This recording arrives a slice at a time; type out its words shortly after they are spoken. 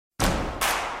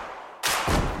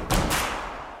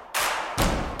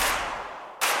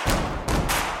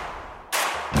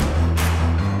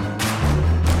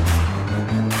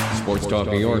Sports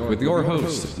Talk New York with your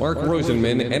hosts, Mark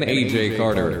Rosenman and AJ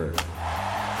Carter.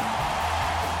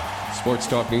 Sports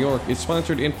Talk New York is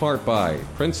sponsored in part by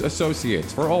Prince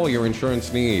Associates for all your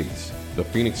insurance needs, the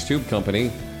Phoenix Tube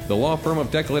Company, the law firm of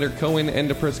Decletter Cohen and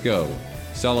DePrisco,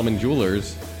 Solomon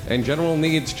Jewelers, and General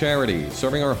Needs Charity,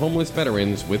 serving our homeless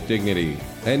veterans with dignity.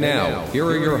 And now, here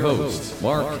are your hosts,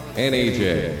 Mark and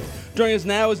AJ. Joining us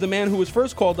now is the man who was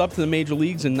first called up to the major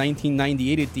leagues in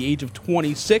 1998 at the age of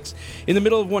 26, in the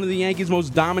middle of one of the Yankees'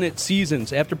 most dominant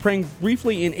seasons. After playing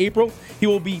briefly in April, he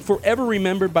will be forever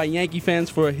remembered by Yankee fans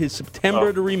for his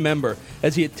September to remember,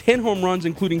 as he had 10 home runs,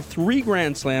 including 3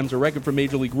 grand slams, a record for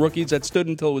major league rookies that stood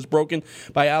until it was broken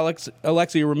by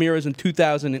Alexei Ramirez in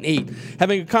 2008.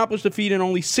 Having accomplished the feat in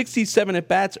only 67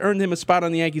 at-bats earned him a spot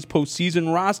on the Yankees'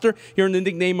 postseason roster. He earned the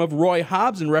nickname of Roy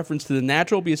Hobbs in reference to the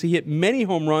natural, because he hit many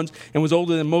home runs and was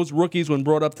older than most rookies when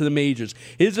brought up to the majors.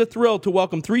 It is a thrill to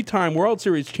welcome 3-time World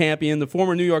Series champion, the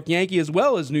former New York Yankee as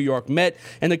well as New York Met,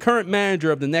 and the current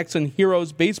manager of the Nexen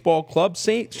Heroes Baseball Club,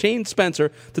 Shane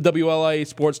Spencer, to WLIA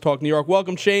Sports Talk New York.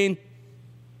 Welcome, Shane.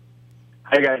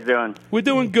 How you guys doing? We're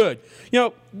doing good. You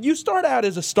know, you start out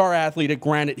as a star athlete at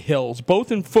Granite Hills,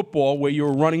 both in football, where you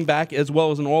were running back, as well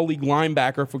as an all-league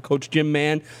linebacker for Coach Jim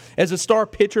Mann, as a star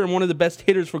pitcher and one of the best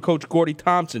hitters for Coach Gordy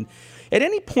Thompson. At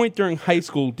any point during high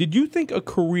school, did you think a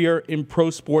career in pro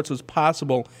sports was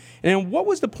possible? And what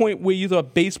was the point where you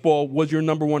thought baseball was your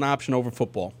number one option over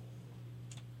football?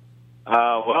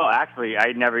 Well, actually,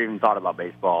 I never even thought about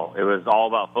baseball. It was all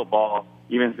about football.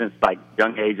 Even since,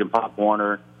 young age in Pop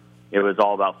Warner, it was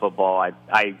all about football.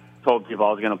 I told people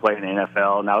I was going to play in the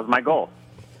NFL, and that was my goal.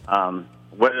 What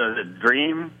was a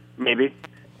dream? Maybe.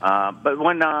 But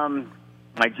when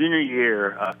my junior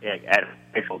year at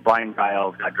high school, Brian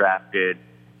Giles got drafted,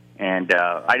 and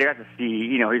I got to see,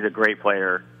 he's a great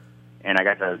player, and I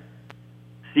got to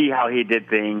see how he did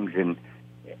things, and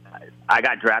I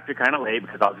got drafted kind of late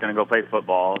because I was going to go play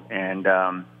football, and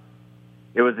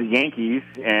it was the Yankees,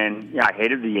 and I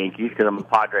hated the Yankees because I'm a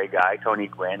Padre guy, Tony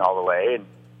Gwynn all the way, and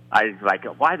I was like,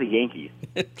 why the Yankees?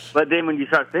 But then when you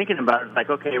start thinking about it, it's like,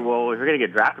 okay, well, if you're going to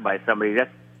get drafted by somebody,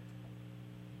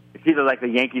 it's either like the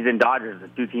Yankees and Dodgers, the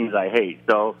two teams I hate.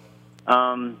 So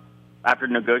after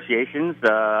negotiations,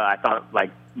 I thought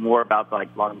more about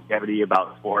longevity,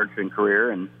 about sports and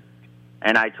career, and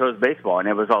I chose baseball, and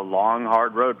it was a long,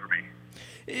 hard road for me.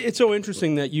 It's so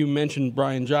interesting that you mentioned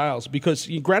Brian Giles, because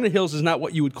Granite Hills is not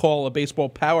what you would call a baseball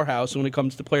powerhouse when it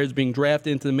comes to players being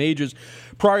drafted into the majors.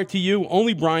 Prior to you,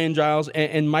 only Brian Giles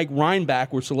and Mike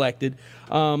Reinbach were selected.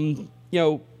 How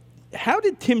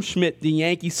did Tim Schmidt, the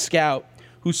Yankee scout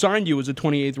who signed you as a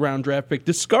 28th round draft pick,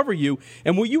 discover you?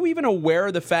 And were you even aware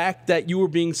of the fact that you were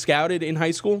being scouted in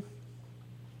high school?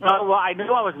 Well, I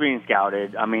knew I was being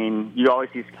scouted. I mean, you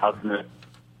always see scouts in the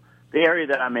area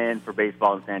that I'm in for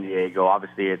baseball in San Diego.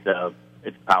 Obviously, it's a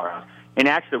powerhouse. And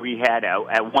actually, we had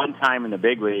at one time in the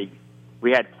big league,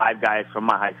 we had 5 guys from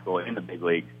my high school in the big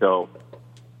league. So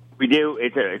we do.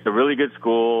 It's a really good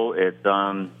school. It's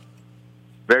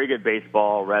very good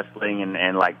baseball, wrestling,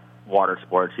 and water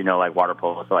sports. Like water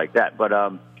polo, stuff like that. But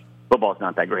football's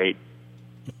not that great.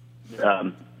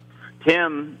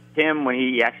 Tim, when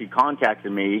he actually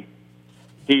contacted me,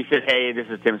 he said, "Hey, this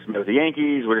is Tim Smith with the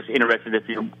Yankees. We're just interested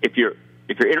if you're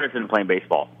interested in playing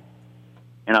baseball."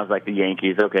 And I was like, "The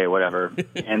Yankees, okay, whatever."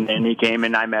 And then he came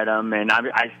and I met him, and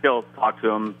I still talk to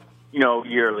him,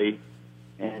 yearly.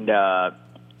 And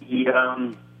he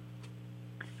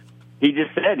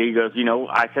just said, he goes,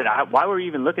 I said, "Why were you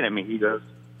even looking at me?" He goes,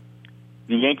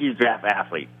 "The Yankees draft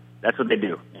athletes. That's what they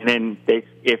do. And then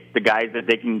if the guys that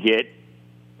they can get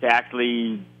to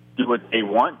actually do what they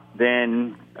want,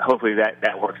 then hopefully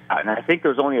that works out." And I think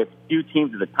there's only a few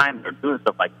teams at the time that are doing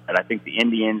stuff like that. I think the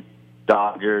Indians,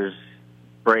 Dodgers,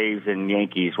 Braves, and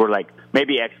Yankees were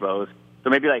maybe Expos. So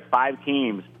maybe 5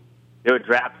 teams, they would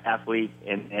draft athletes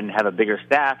and have a bigger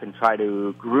staff and try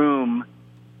to groom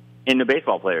into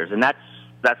baseball players. And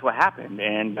that's what happened.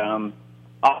 And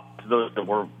those that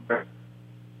were very...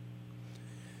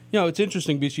 It's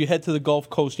interesting because you head to the Gulf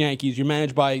Coast Yankees. You're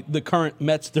managed by the current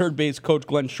Mets third base coach,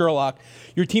 Glenn Sherlock.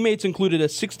 Your teammates included a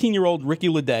 16-year-old Ricky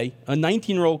Leday, a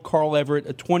 19-year-old Carl Everett,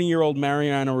 a 20-year-old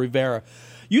Mariano Rivera.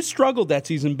 You struggled that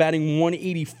season, batting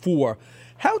 184.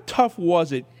 How tough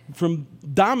was it from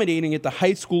dominating at the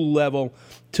high school level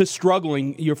to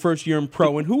struggling your first year in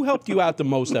pro, and who helped you out the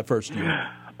most that first year?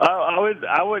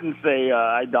 I wouldn't say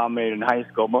I dominated in high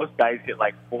school. Most guys hit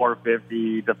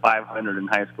 450 to 500 in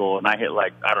high school, and I hit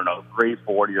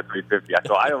 340 or 350.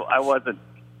 So I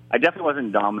definitely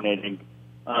wasn't dominating.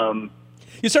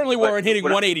 You certainly weren't hitting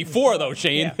 184 though,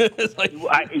 Shane. Yeah.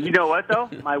 You know what though?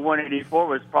 My 184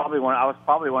 was probably I was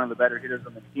probably one of the better hitters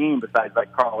on the team, besides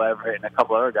like Carl Everett and a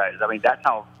couple other guys. I mean, that's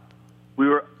how we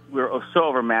were so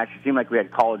overmatched. It seemed like we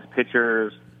had college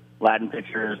pitchers, Latin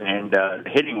pitchers, and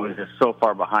hitting was just so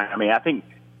far behind. I mean, I think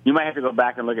you might have to go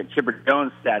back and look at Chipper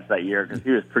Jones' stats that year because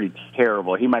he was pretty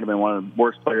terrible. He might have been one of the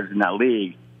worst players in that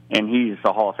league, and he's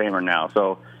a Hall of Famer now.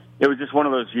 So it was just one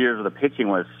of those years where the pitching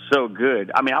was so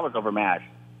good. I mean, I was overmatched,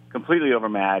 completely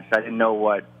overmatched. I didn't know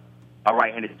what a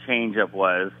right-handed changeup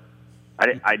was.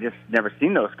 I just never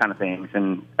seen those kind of things,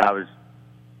 and I was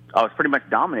pretty much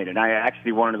dominated. I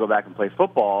actually wanted to go back and play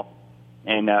football,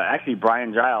 and actually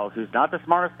Brian Giles, who's not the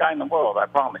smartest guy in the world, I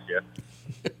promise you,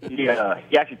 he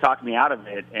actually talked me out of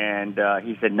it, and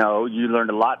he said, no, you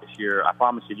learned a lot this year. I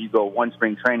promise you, if you go one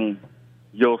spring training,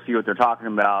 you'll see what they're talking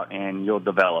about, and you'll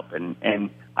develop.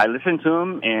 And I listened to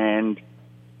him, and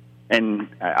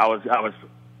I was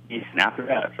decent after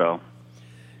that. So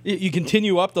you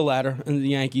continue up the ladder in the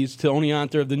Yankees to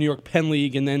Oneonta of the New York Penn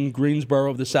League and then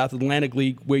Greensboro of the South Atlantic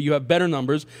League, where you have better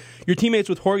numbers. You're teammates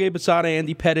with Jorge Posada,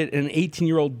 Andy Pettitte, and an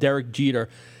 18-year-old Derek Jeter.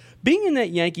 Being in that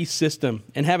Yankee system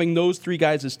and having those three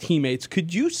guys as teammates,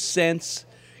 could you sense,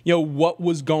 what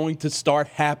was going to start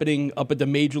happening up at the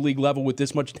major league level with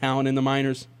this much talent in the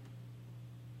minors?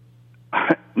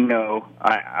 No.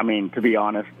 I mean, to be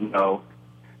honest, no.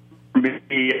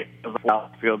 Maybe as a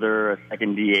outfielder, a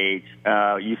second DH,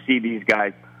 you see these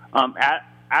guys.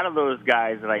 Out of those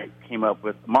guys that I came up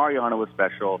with, Mariano was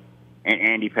special, and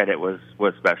Andy Pettitte was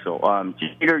special.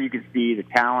 Jeter, you could see the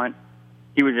talent.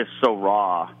 He was just so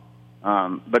raw.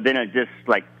 But then it just,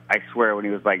 I swear, when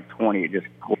he was 20, it just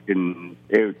didn't.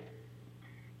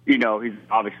 He's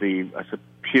obviously a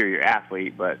superior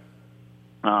athlete, but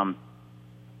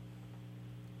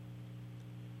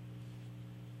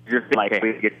just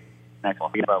get next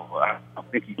level. I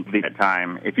don't think you can leave that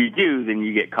time. If you do, then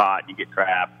you get caught, you get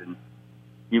trapped, and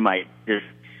you might just.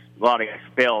 A lot of guys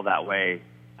fail that way.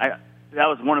 That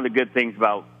was one of the good things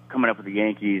about coming up with the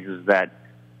Yankees is that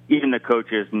even the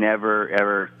coaches never,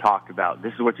 ever talked about,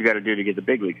 this is what you got to do to get the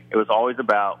big leagues. It was always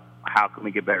about how can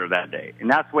we get better that day. And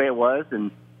that's the way it was,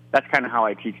 and that's kind of how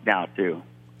I teach now, too.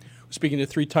 Speaking to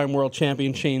three-time world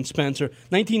champion Shane Spencer,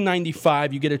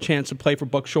 1995, you get a chance to play for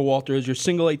Buck Showalter as your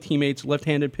single-A teammates,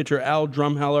 left-handed pitcher Al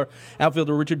Drumheller,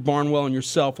 outfielder Richard Barnwell, and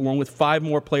yourself, along with 5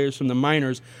 more players from the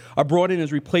minors, are brought in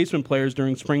as replacement players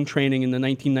during spring training in the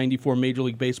 1994 Major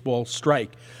League Baseball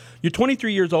strike. You're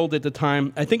 23 years old at the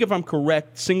time. I think if I'm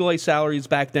correct, single-A salaries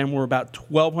back then were about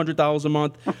 $1,200 a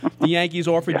month. The Yankees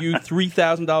offered you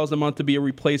 $3,000 a month to be a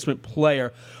replacement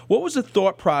player. What was the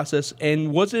thought process,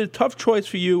 and was it a tough choice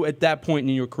for you at that point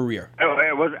in your career? Oh,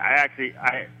 it was. I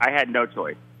had no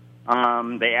choice.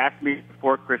 They asked me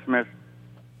before Christmas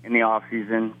in the off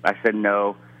season. I said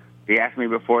no. They asked me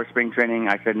before spring training.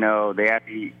 I said no. They asked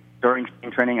me during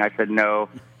spring training. I said no.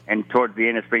 And towards the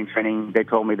end of spring training, they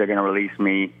told me they're going to release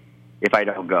me if I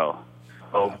don't go.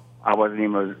 So I wasn't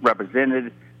even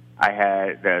represented. I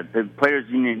had the players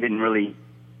union didn't really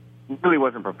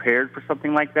wasn't prepared for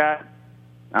something like that.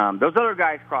 Those other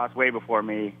guys crossed way before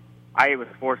me. I was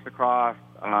forced to cross.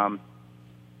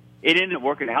 It ended up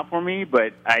working out for me,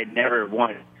 but I never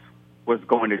once was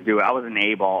going to do it. I was an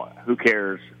A-ball. Who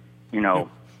cares? To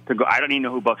go. I don't even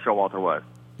know who Buck Showalter was.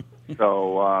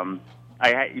 So I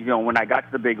had, when I got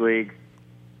to the big leagues,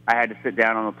 I had to sit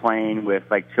down on a plane with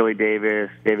Chili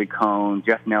Davis, David Cone,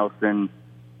 Jeff Nelson,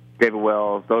 David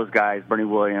Wells, those guys, Bernie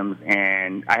Williams,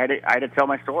 and I had to tell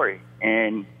my story.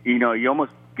 And you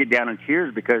almost get down on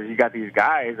cheers because you got these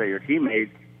guys that are your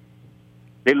teammates.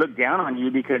 They look down on you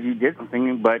because you did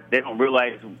something, but they don't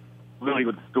realize really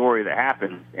what the story that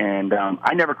happened. And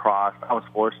I never crossed. I was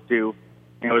forced to.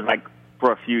 And it was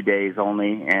for a few days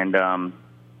only. And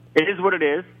it is what it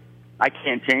is. I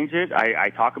can't change it. I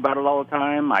talk about it all the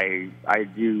time. I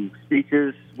do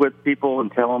speeches with people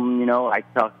and tell them, I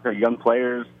talk to young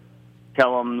players,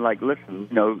 tell them, listen,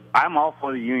 I'm all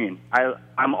for the union.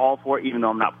 I'm all for it, even though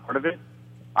I'm not part of it.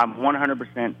 I'm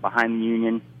 100% behind the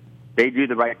union. They do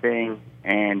the right thing.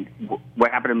 And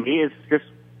what happened to me is just,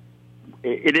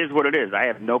 it is what it is. I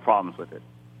have no problems with it.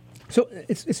 So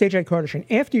it's A.J. Carter.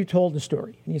 After you told the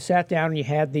story, and you sat down and you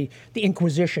had the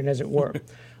inquisition, as it were,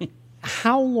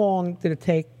 how long did it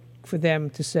take for them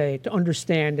to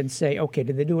understand and say, okay,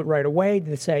 did they do it right away?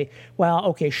 Did they say, well,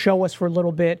 okay, show us for a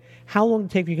little bit? How long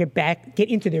did it take for you to get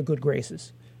into their good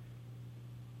graces?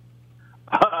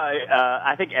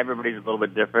 I think everybody's a little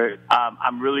bit different.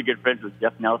 I'm really good friends with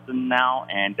Jeff Nelson now,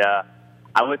 and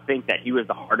I would think that he was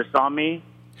the hardest on me.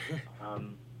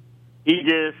 He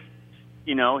just,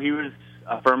 he was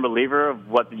a firm believer of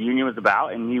what the union was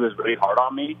about, and he was really hard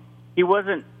on me. He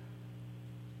wasn't,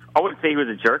 I wouldn't say he was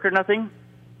a jerk or nothing.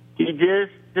 He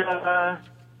just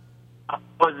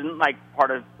wasn't like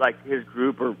part of like his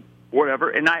group or whatever,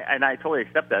 and I totally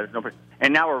accept that. There's no,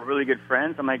 and now we're really good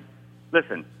friends. I'm like,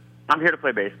 listen, I'm here to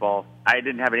play baseball. I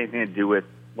didn't have anything to do with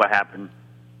what happened.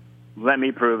 Let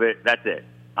me prove it. That's it.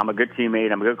 I'm a good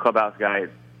teammate. I'm a good clubhouse guy,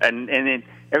 and then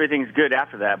everything's good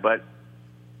after that. But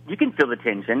you can feel the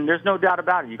tension. There's no doubt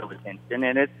about it. You feel the tension,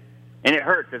 and it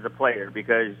hurts as a player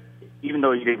because even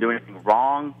though you didn't do anything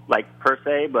wrong, like per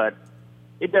se, but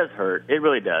it does hurt. It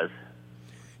really does.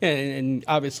 And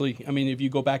obviously, I mean, if you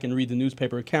go back and read the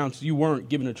newspaper accounts, you weren't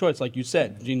given a choice, like you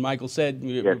said. Gene Michael said,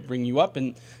 we'll bring you up,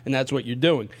 and that's what you're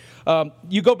doing.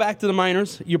 You go back to the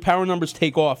minors, your power numbers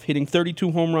take off, hitting 32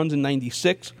 home runs in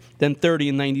 96, then 30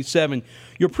 in 97.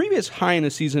 Your previous high in the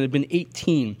season had been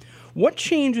 18. What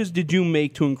changes did you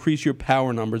make to increase your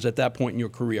power numbers at that point in your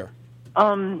career?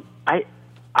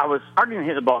 I was starting to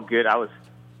hit the ball good. I've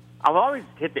always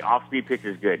hit the off-speed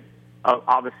pitches good.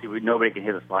 Obviously, nobody can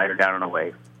hit a slider down and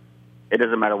away. It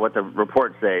doesn't matter what the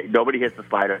reports say. Nobody hits the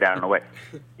slider down and away.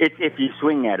 It's if you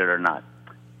swing at it or not.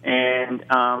 And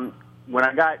when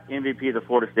I got MVP of the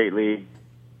Florida State League,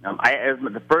 it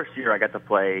was the first year I got to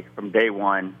play from day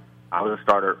one. I was a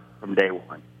starter from day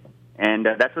one. And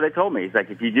that's what they told me. It's like,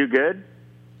 if you do good,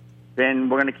 then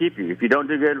we're going to keep you. If you don't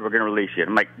do good, we're going to release you.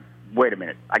 I'm like, wait a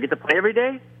minute. I get to play every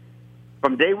day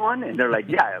from day one? And they're like,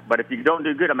 yeah, but if you don't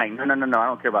do good, I'm like, no, I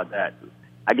don't care about that.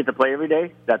 I get to play every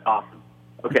day? That's awesome.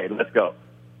 Okay, let's go.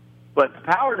 But the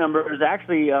power number is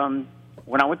actually,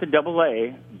 when I went to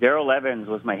AA, Darrell Evans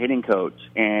was my hitting coach,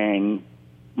 and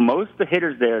most of the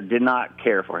hitters there did not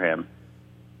care for him.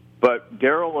 But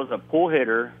Darrell was a pull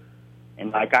hitter,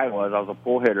 and like I was a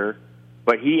pull hitter,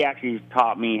 but he actually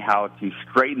taught me how to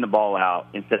straighten the ball out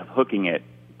instead of hooking it,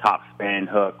 top spin,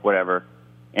 hook, whatever.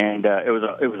 And it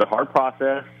was a hard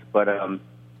process, but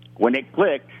when it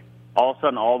clicked, all of a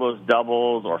sudden all those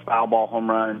doubles or foul ball home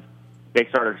runs, they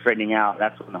started straightening out.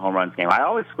 That's when the home runs came. I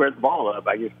always squared the ball up.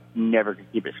 I just never could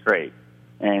keep it straight.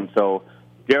 And so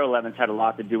Darrell Evans had a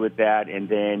lot to do with that, and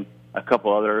then a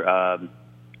couple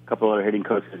other hitting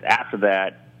coaches after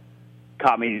that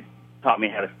taught me how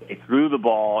to stay through the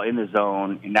ball in the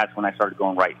zone, and that's when I started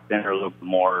going right center a little bit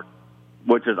more,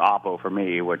 which is oppo for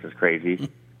me, which is crazy.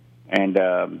 And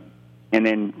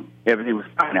then everything was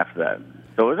fine after that.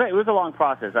 So it was a long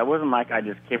process. I wasn't like I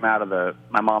just came out of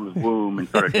my mom's womb and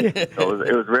started hitting. So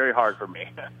it was very hard for me.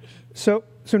 So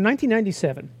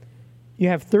 1997, you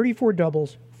have 34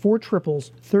 doubles, 4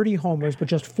 triples, 30 homers, but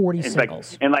just 40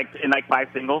 singles. And like 5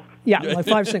 singles? Yeah, like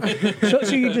 5 singles. So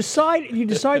you decide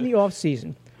in the off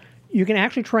season, you can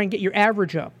actually try and get your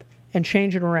average up and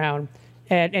change it around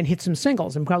and hit some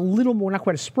singles and become a little more, not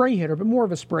quite a spray hitter, but more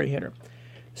of a spray hitter.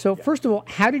 So first of all,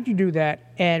 how did you do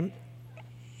that? And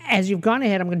as you've gone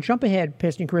ahead, I'm going to jump ahead,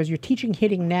 Piston Chris, you're teaching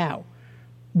hitting now.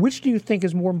 Which do you think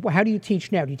is more, how do you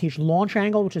teach now? Do you teach launch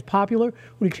angle, which is popular, or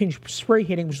do you teach spray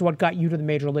hitting, which is what got you to the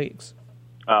major leagues?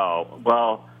 Oh,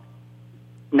 well,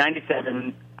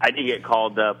 97, I did get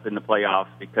called up in the playoffs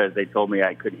because they told me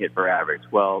I couldn't hit for average.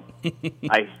 Well,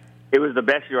 it was the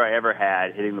best year I ever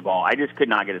had hitting the ball. I just could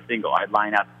not get a single. I'd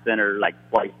line out the center like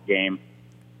twice a game.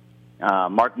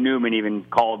 Mark Newman even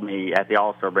called me at the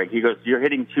All-Star break. He goes, "You're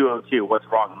hitting 202. What's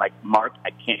wrong?" I'm like, "Mark, I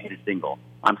can't hit a single.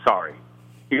 I'm sorry."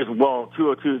 He goes, "Well,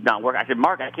 202 is not working." I said,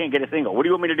 "Mark, I can't get a single. What do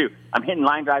you want me to do? I'm hitting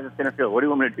line drives in center field. What do you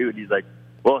want me to do?" And he's like,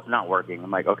 "Well, it's not working."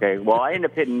 I'm like, "Okay." Well, I ended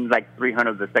up hitting like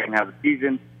 300 the second half of the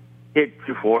season, hit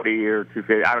 240 or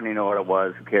 250. I don't even know what it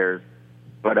was. Who cares?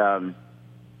 But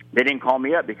they didn't call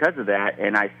me up because of that.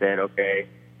 And I said, "Okay,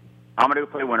 I'm going to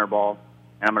go play winter ball,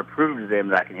 and I'm going to prove to them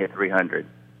that I can hit 300.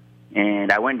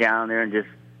 And I went down there and just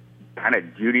kind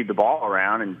of judied the ball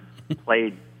around and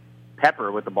played pepper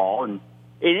with the ball. And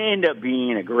it ended up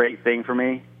being a great thing for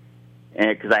me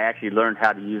because I actually learned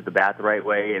how to use the bat the right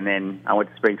way. And then I went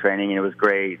to spring training, and it was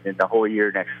great. And the whole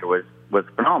year next year was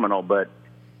phenomenal. But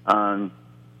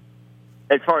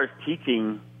as far as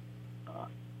teaching,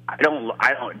 I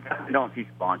don't teach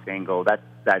launch angle.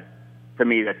 That to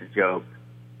me, that's a joke.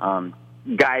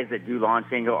 Guys that do launch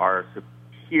angle are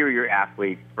superior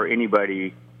athletes for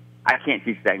anybody. I can't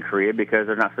teach that in Korea because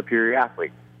they're not superior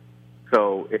athletes.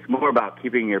 So it's more about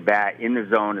keeping your bat in the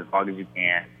zone as long as you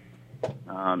can.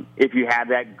 If you have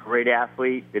that great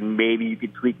athlete, then maybe you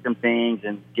could tweak some things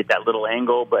and get that little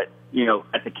angle. But,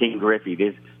 that's a King Griffey.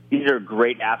 These are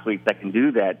great athletes that can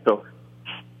do that. So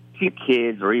teach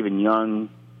kids or even young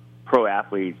pro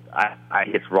athletes,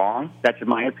 it's wrong. That's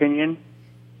my opinion.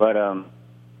 But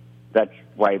that's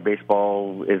why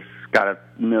baseball is got a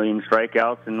million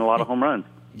strikeouts and a lot of home runs.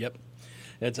 Yep.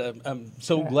 I'm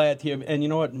so glad to hear. And you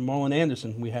know what, Marlon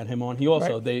Anderson, we had him on. He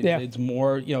also it's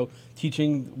more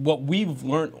teaching what we've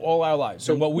learned all our lives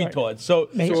and what we taught. So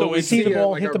we see the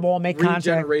ball, hit the ball, make contact.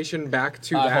 Regeneration back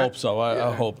to that. I hope so.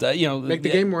 I hope that make the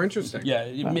game more interesting. Yeah,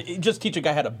 just teach a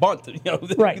guy how to bunt.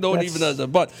 Right. No one even knows how to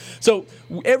bunt. So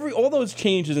all those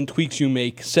changes and tweaks you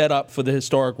make set up for the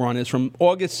historic run is from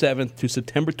August 7th to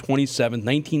September 27th,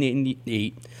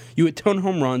 1988. You hit 10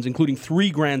 home runs, including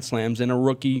 3 grand slams and a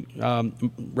rookie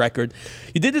record.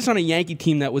 You did this on a Yankee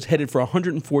team that was headed for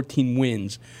 114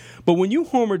 wins. But when you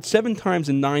homered 7 times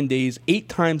in 9 days, 8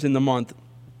 times in the month,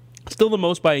 still the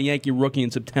most by a Yankee rookie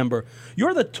in September,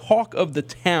 you're the talk of the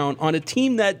town on a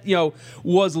team that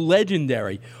was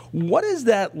legendary. What is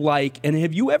that like? And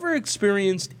have you ever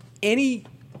experienced any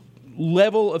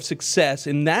level of success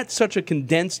in such a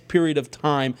condensed period of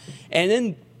time? And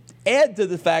then add to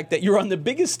the fact that you're on the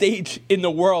biggest stage in the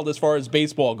world as far as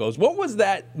baseball goes. What was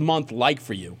that month like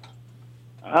for you?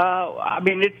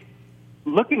 It's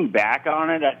looking back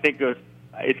on it, I think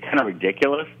it's kind of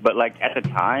ridiculous. But at the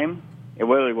time, it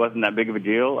really wasn't that big of a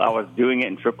deal. I was doing it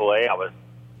in AAA. I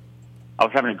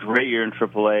was having a great year in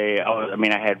AAA.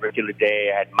 I had Ricky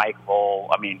Leday, I had Mike Vole.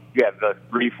 You have the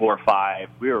 3, 4, 5.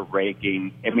 We were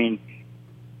raking.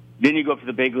 Then you go up to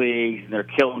the big leagues and they're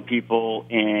killing people,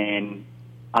 and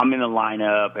I'm in the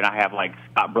lineup, and I have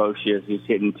Scott Brosius, who's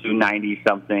hitting 290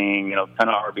 something, ton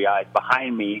of RBIs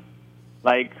behind me. Who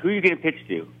are you going to pitch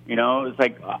to?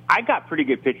 It's I got pretty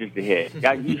good pitches to hit.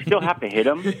 You still have to hit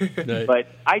them, but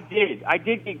I did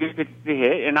get good pitches to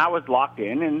hit, and I was locked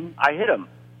in, and I hit them.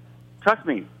 Trust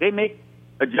me, they make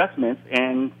adjustments,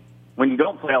 and when you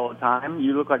don't play all the time,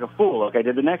 you look like a fool, like I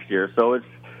did the next year. So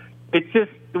it's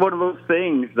just one of those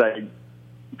things that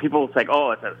people say,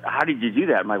 how did you do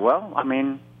that? I'm like,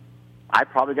 I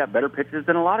probably got better pitches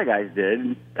than a lot of guys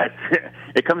did.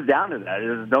 It comes down to that.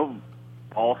 There's no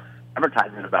false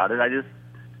advertisement about it.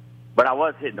 But I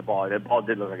was hitting the ball. The ball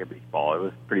did look like a baseball. It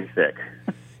was pretty sick.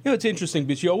 It's interesting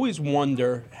because you always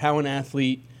wonder how an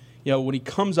athlete, when he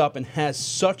comes up and has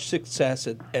such success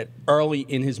at early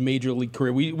in his major league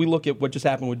career. We look at what just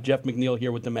happened with Jeff McNeil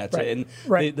here with the Mets. Right. And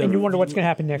and you wonder what's going to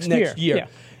happen next year. Yeah.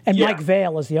 And Mike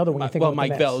Vail is the other one.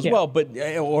 Mike Vail as well, but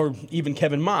or even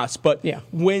Kevin Moss. But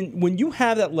when you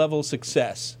have that level of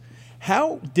success,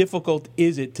 how difficult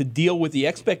is it to deal with the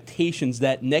expectations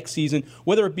that next season,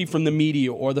 whether it be from the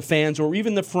media or the fans or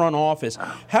even the front office,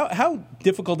 how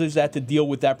difficult is that to deal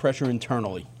with that pressure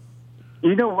internally?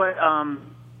 You know what?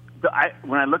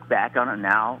 When I look back on it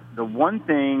now, the one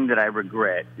thing that I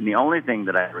regret, and the only thing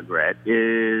that I regret,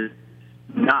 is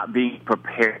not being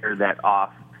prepared that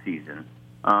off season.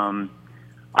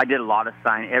 I did a lot of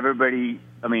signing. Everybody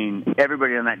on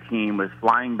that team was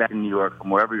flying back to New York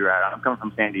from wherever you're at. I'm coming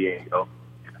from San Diego.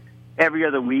 Every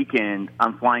other weekend,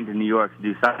 I'm flying to New York to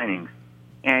do signings.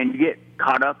 And you get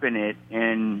caught up in it,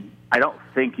 and I don't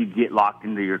think you get locked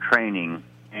into your training.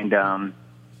 And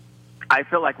I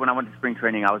feel like when I went to spring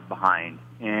training, I was behind.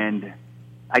 And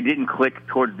I didn't click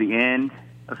towards the end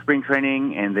of spring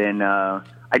training, and then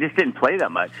I just didn't play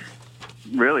that much.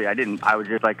 Really, I didn't. I was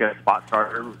just like a spot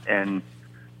starter, and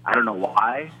I don't know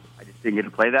why. I just didn't get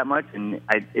to play that much, and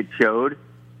it showed.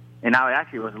 And I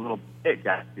actually was a little bit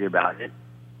gassy about it,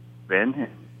 Ben.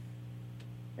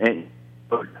 And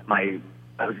I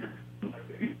was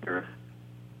just.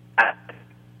 I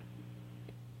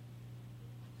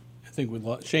think we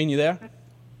lost Shane. You there?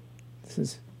 This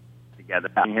is together.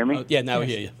 Can you hear me? Yeah, now we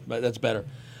hear you. But that's better.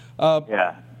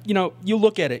 Yeah. You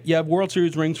look at it. You have World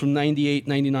Series rings from 98,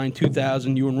 99,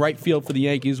 2000. You were in right field for the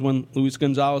Yankees when Luis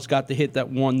Gonzalez got the hit that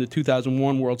won the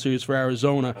 2001 World Series for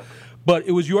Arizona. But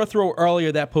it was your throw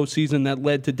earlier that postseason that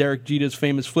led to Derek Jeter's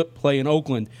famous flip play in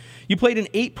Oakland. You played in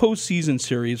 8 postseason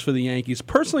series for the Yankees.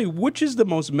 Personally, which is the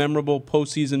most memorable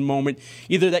postseason moment,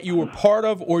 either that you were part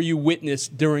of or you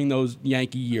witnessed during those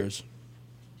Yankee years?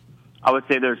 I would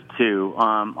say there's 2.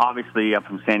 Obviously, I'm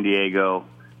from San Diego.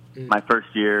 My first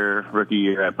year, rookie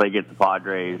year, I played against the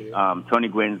Padres. Tony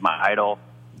Gwynn's my idol.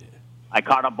 I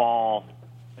caught a ball,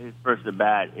 his first at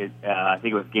bat. I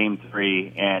think it was Game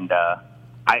 3, and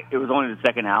it was only the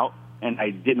second out, and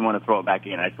I didn't want to throw it back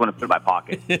in. I just want to put it in my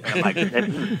pocket. And I'm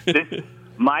like,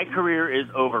 my career is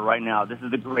over right now. This is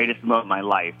the greatest moment of my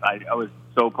life. I was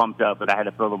so pumped up that I had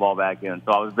to throw the ball back in,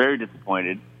 so I was very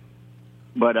disappointed.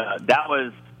 But that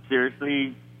was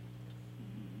seriously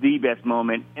the best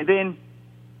moment. And then,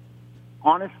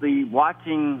 honestly,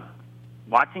 watching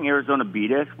Arizona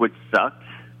beat us, which sucked,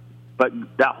 but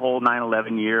that whole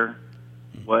 9/11 year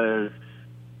was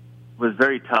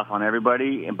very tough on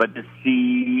everybody. But to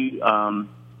see, a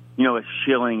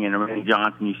Schilling and a Randy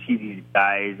Johnson, you see these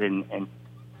guys, and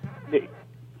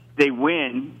they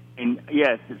win, and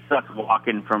yes, it sucks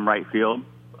walking from right field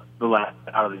the last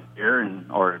out of the year,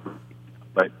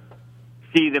 but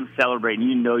see them celebrate, and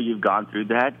you know you've gone through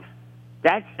that.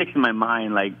 That sticks in my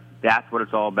mind. Like, that's what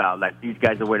it's all about. Like, these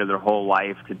guys have waited their whole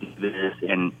life to do this,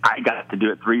 and I got to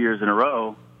do it 3 years in a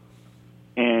row.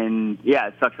 And yeah,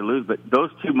 it sucks to lose, but those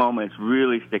two moments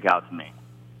really stick out to me.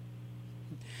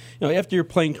 You know, after your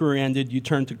playing career ended, you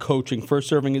turned to coaching, first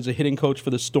serving as a hitting coach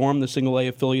for the Storm, the single-A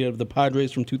affiliate of the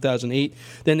Padres from 2008,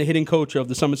 then the hitting coach of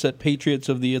the Somerset Patriots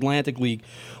of the Atlantic League.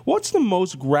 What's the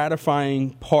most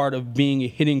gratifying part of being a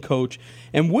hitting coach,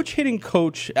 and which hitting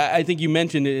coach, I think you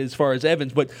mentioned it as far as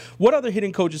Evans, but what other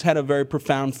hitting coaches had a very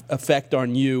profound effect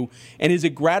on you, and is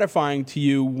it gratifying to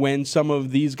you when some of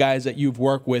these guys that you've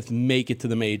worked with make it to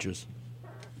the majors?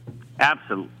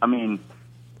 Absolutely. I mean,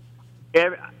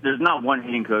 there's not one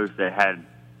hitting coach that had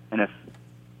an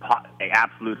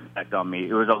absolute effect on me.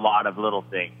 It was a lot of little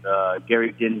things.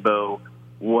 Gary Dinbo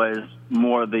was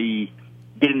more the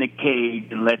get in the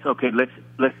cage and let's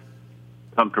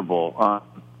comfortable.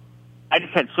 I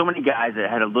just had so many guys that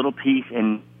had a little piece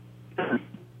and.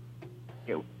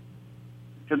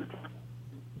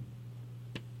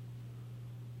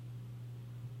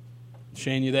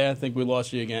 Shane, you there? I think we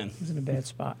lost you again. He's in a bad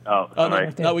spot. Oh, no,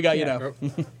 right. no, we got you now.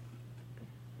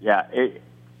 Yeah,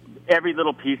 every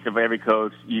little piece of every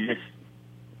coach,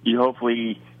 you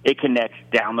hopefully it connects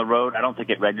down the road. I don't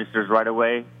think it registers right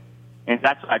away, and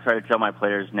that's what I try to tell my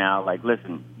players now. Like,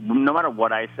 listen, no matter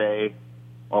what I say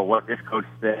or what this coach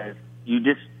says, you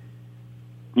just,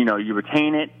 you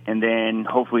retain it, and then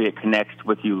hopefully it connects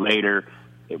with you later.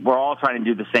 We're all trying to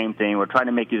do the same thing. We're trying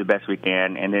to make you the best we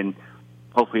can, and then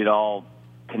hopefully it all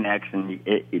connects and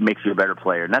it makes you a better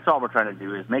player. And that's all we're trying to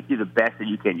do is make you the best that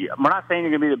you can. We're not saying you're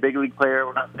going to be the big league player.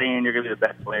 We're not saying you're going to be the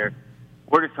best player.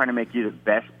 We're just trying to make you the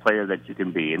best player that you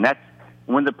can be. And that's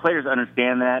when the players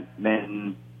understand that,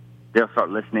 then they'll start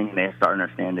listening and they'll start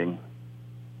understanding.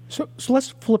 So let's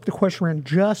flip the question around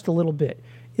just a little bit.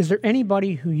 Is there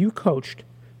anybody who you coached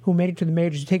who made it to the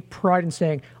majors you take pride in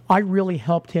saying, I really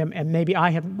helped him and maybe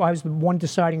I was the one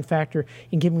deciding factor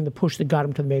in giving him the push that got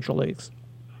him to the major leagues?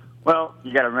 Well,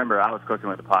 you got to remember, I was coaching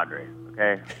with the Padres,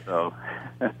 okay? So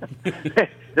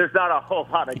there's not a whole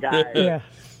lot of guys. Yeah.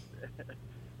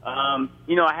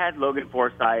 I had Logan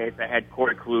Forsythe. I had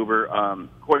Corey Kluber.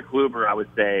 Corey Kluber, I would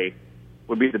say,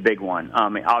 would be the big one.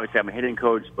 Obviously, I'm a hitting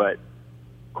coach, but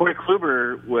Corey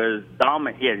Kluber was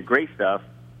dominant. He had great stuff,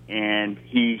 and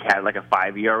he had like a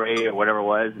 5 ERA or whatever it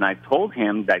was. And I told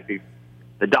him that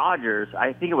the Dodgers,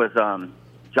 I think it was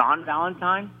John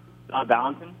Valentin.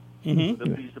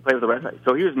 Mm-hmm. He used to play with the Red Sox.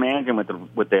 So he was managing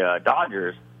with the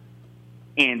Dodgers,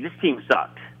 and this team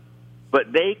sucked.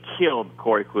 But they killed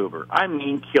Corey Kluber. I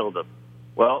mean, killed him.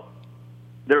 Well,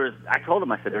 I told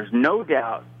him, I said, there's no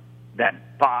doubt that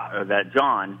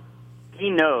John,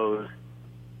 he knows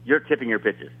you're tipping your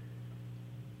pitches.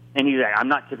 And he's like, I'm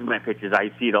not tipping my pitches.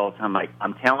 I see it all the time. Like,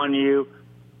 I'm telling you,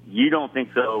 you don't think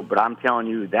so, but I'm telling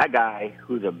you, that guy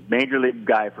who's a major league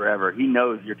guy forever, he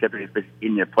knows you're tipping his pitches,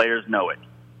 and your players know it.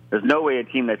 There's no way a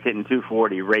team that's hitting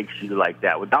 240 rakes you like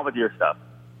that, not with your stuff.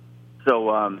 So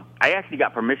I actually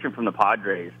got permission from the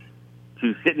Padres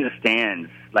to sit in the stands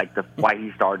why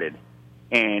he started.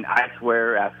 And I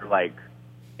swear after like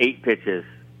 8 pitches,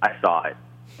 I saw it.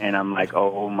 And I'm like,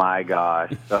 oh, my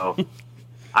gosh. So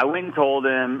I went and told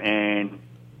him, and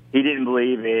he didn't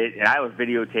believe it. And I was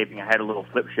videotaping. I had a little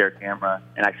flip share camera,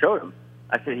 and I showed him.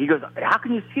 I said, he goes, how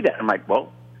can you see that? I'm like,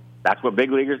 well, that's what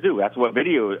big leaguers do. That's what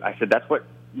I said, that's what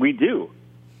we do.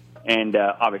 And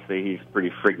obviously he's pretty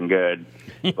freaking good.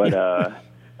 But,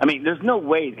 I mean, there's no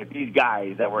way that these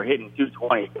guys that were hitting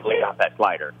 220 could lay off that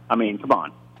slider. I mean, come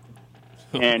on.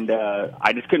 And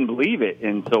I just couldn't believe it.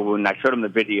 And so when I showed him the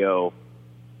video,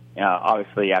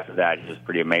 obviously after that, it was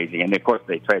pretty amazing. And, of course,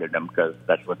 they traded him because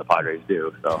that's what the Padres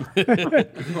do. So,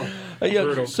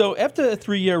 So after a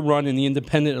 3-year run in the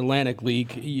Independent Atlantic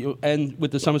League and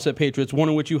with the Somerset Patriots, one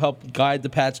in which you helped guide the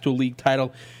Pats to a league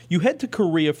title, you head to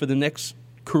Korea for the next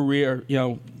career,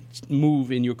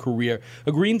 move in your career,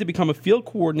 agreeing to become a field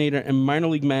coordinator and minor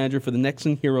league manager for the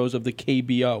Nexen Heroes of the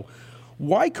KBO.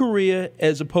 Why Korea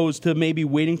as opposed to maybe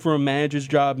waiting for a manager's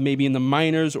job maybe in the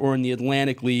minors or in the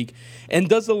Atlantic League? And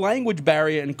does the language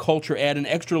barrier and culture add an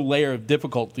extra layer of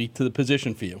difficulty to the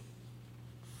position for you?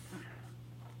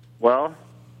 Well,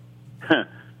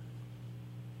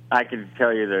 I can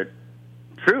tell you the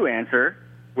true answer,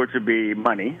 which would be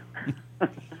money.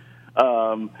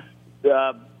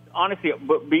 Honestly,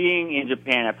 but being in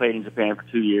Japan, I played in Japan for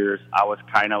 2 years. I was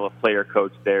kind of a player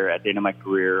coach there at the end of my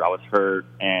career. I was hurt,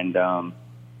 and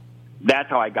that's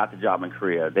how I got the job in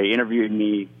Korea. They interviewed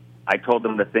me I told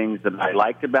them the things that I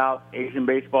liked about Asian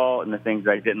baseball and the things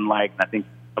that I didn't like, and I think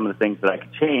some of the things that I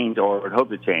could change or would hope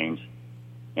to change.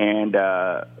 And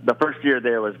the first year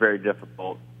there was very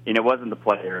difficult, and it wasn't the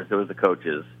players, it was the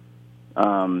coaches.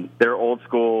 They're old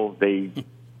school. They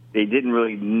didn't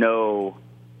really know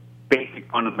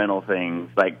basic fundamental things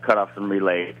like cutoffs and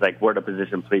relays, like where to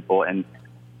position people, and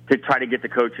to try to get the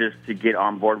coaches to get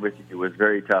on board with you was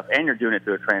very tough. And you're doing it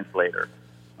through a translator.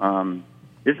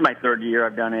 This is my third year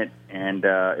I've done it, and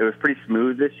it was pretty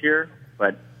smooth this year.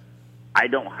 But I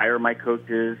don't hire my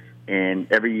coaches, and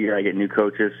every year I get new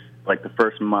coaches. Like the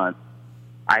first month,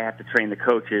 I have to train the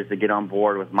coaches to get on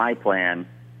board with my plan,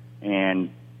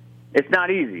 and it's not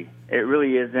easy. It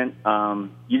really isn't.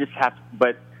 You just have to,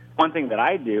 but one thing that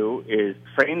I do is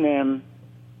train them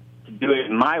to do it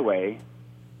in my way,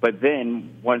 but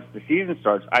then once the season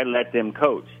starts, I let them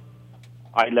coach.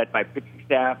 I let my pitching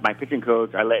staff, my pitching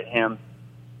coach, I let him,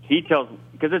 he tells,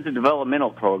 because it's a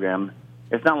developmental program,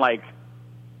 it's not like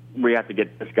we have to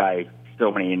get this guy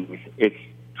so many innings. It's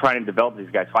trying to develop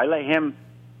these guys. So I let him,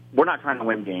 we're not trying to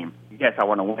win games. Yes, I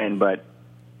want to win, but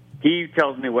he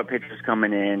tells me what pitcher's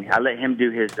coming in. I let him do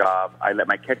his job. I let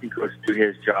my catching coach do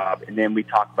his job, and then we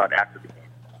talk about after the game.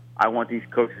 I want these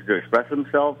coaches to express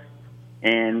themselves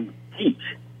and teach.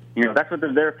 You know, that's what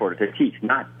they're there for, to teach,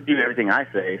 not to do everything I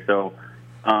say. So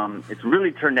it's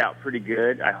really turned out pretty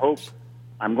good. I hope,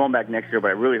 I'm going back next year, but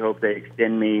I really hope they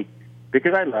extend me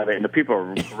because I love it, and the people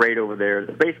are great over there.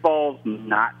 The baseball's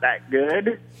not that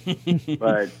good,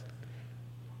 but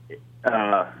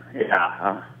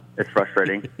it's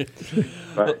frustrating.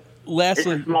 But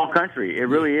Lastly, it's a small country. It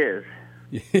really is.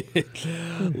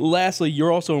 Lastly,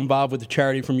 you're also involved with a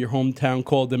charity from your hometown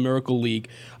called the Miracle League.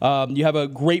 You have a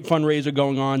great fundraiser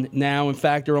going on now. In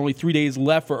fact, there are only 3 days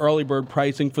left for early bird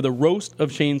pricing for the Roast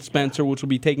of Shane Spencer, which will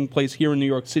be taking place here in New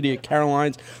York City at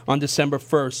Caroline's on December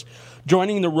 1st.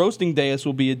 Joining the roasting dais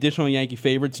will be additional Yankee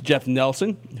favorites Jeff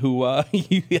Nelson, who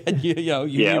you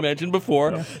mentioned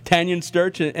before, Tanyan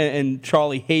Sturch and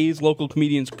Charlie Hayes, local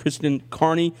comedians Kristen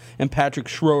Carney and Patrick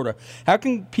Schroeder. How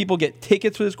can people get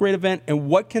tickets for this great event, and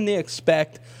what can they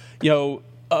expect,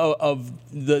 of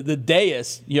the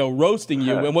dais, roasting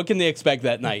you, and what can they expect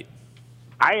that night?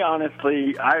 I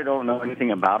don't know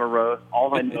anything about a roast.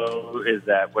 All I know is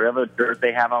that whatever dirt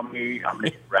they have on me, I'm going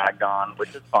to get ragged on,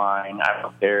 which is fine. I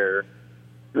don't care.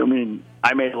 I mean,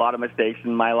 I made a lot of mistakes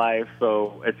in my life,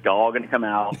 so it's all going to come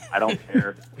out. I don't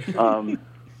care,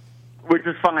 which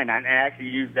is fine. I actually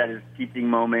use that as teaching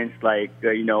moments. Like,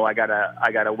 I got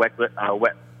a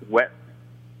wet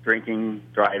drinking,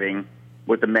 driving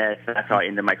with the Mets. That's how I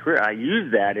ended my career. I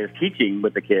use that as teaching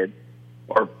with the kids,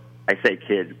 or I say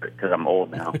kids because I'm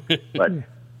old now, but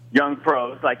young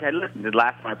pros. Like, hey, listen, the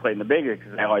last time I played in the big league,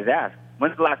 because I always ask,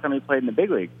 when's the last time you played in the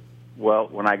big league? Well,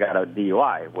 when I got a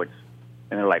DUI,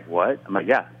 and they're like, what? I'm like,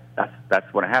 yeah,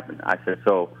 that's what happened. I said,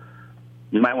 so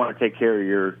you might want to take care of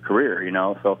your career,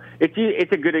 So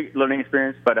it's a good learning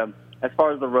experience. But as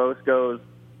far as the roast goes,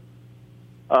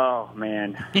 oh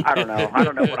man, I don't know. I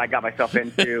don't know what I got myself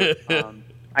into.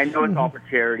 I know it's all for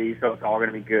charity, so it's all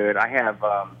going to be good. I have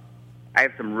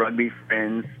some rugby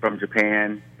friends from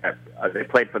Japan. They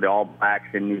played for the All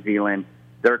Blacks in New Zealand.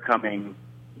 They're coming,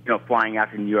 flying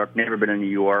out to New York. Never been to New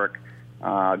York.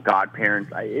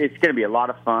 Godparents. It's going to be a lot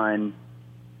of fun.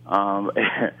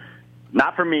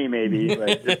 Not for me, maybe,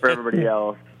 but just for everybody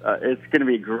else. It's going to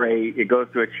be great. It goes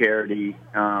to a charity.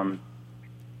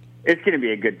 It's going to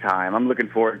be a good time. I'm looking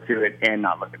forward to it and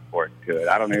not looking forward to it.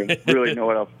 I don't even really know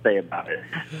what else to say about it.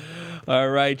 All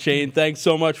right, Shane, thanks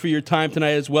so much for your time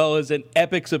tonight, as well as an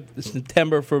epic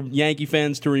September for Yankee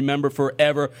fans to remember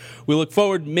forever. We look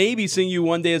forward maybe seeing you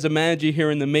one day as a manager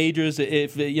here in the majors.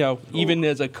 If even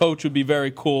as a coach would be very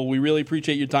cool. We really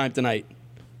appreciate your time tonight.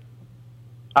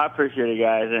 I appreciate it,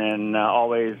 guys, and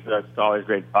it's always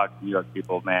great to talk to New York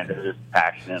people, man. They're just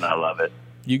passionate. I love it.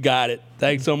 You got it.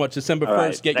 Thanks so much. December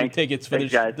 1st, get your tickets for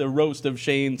the Roast of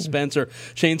Shane Spencer.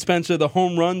 Shane Spencer, the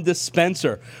home run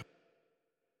dispenser.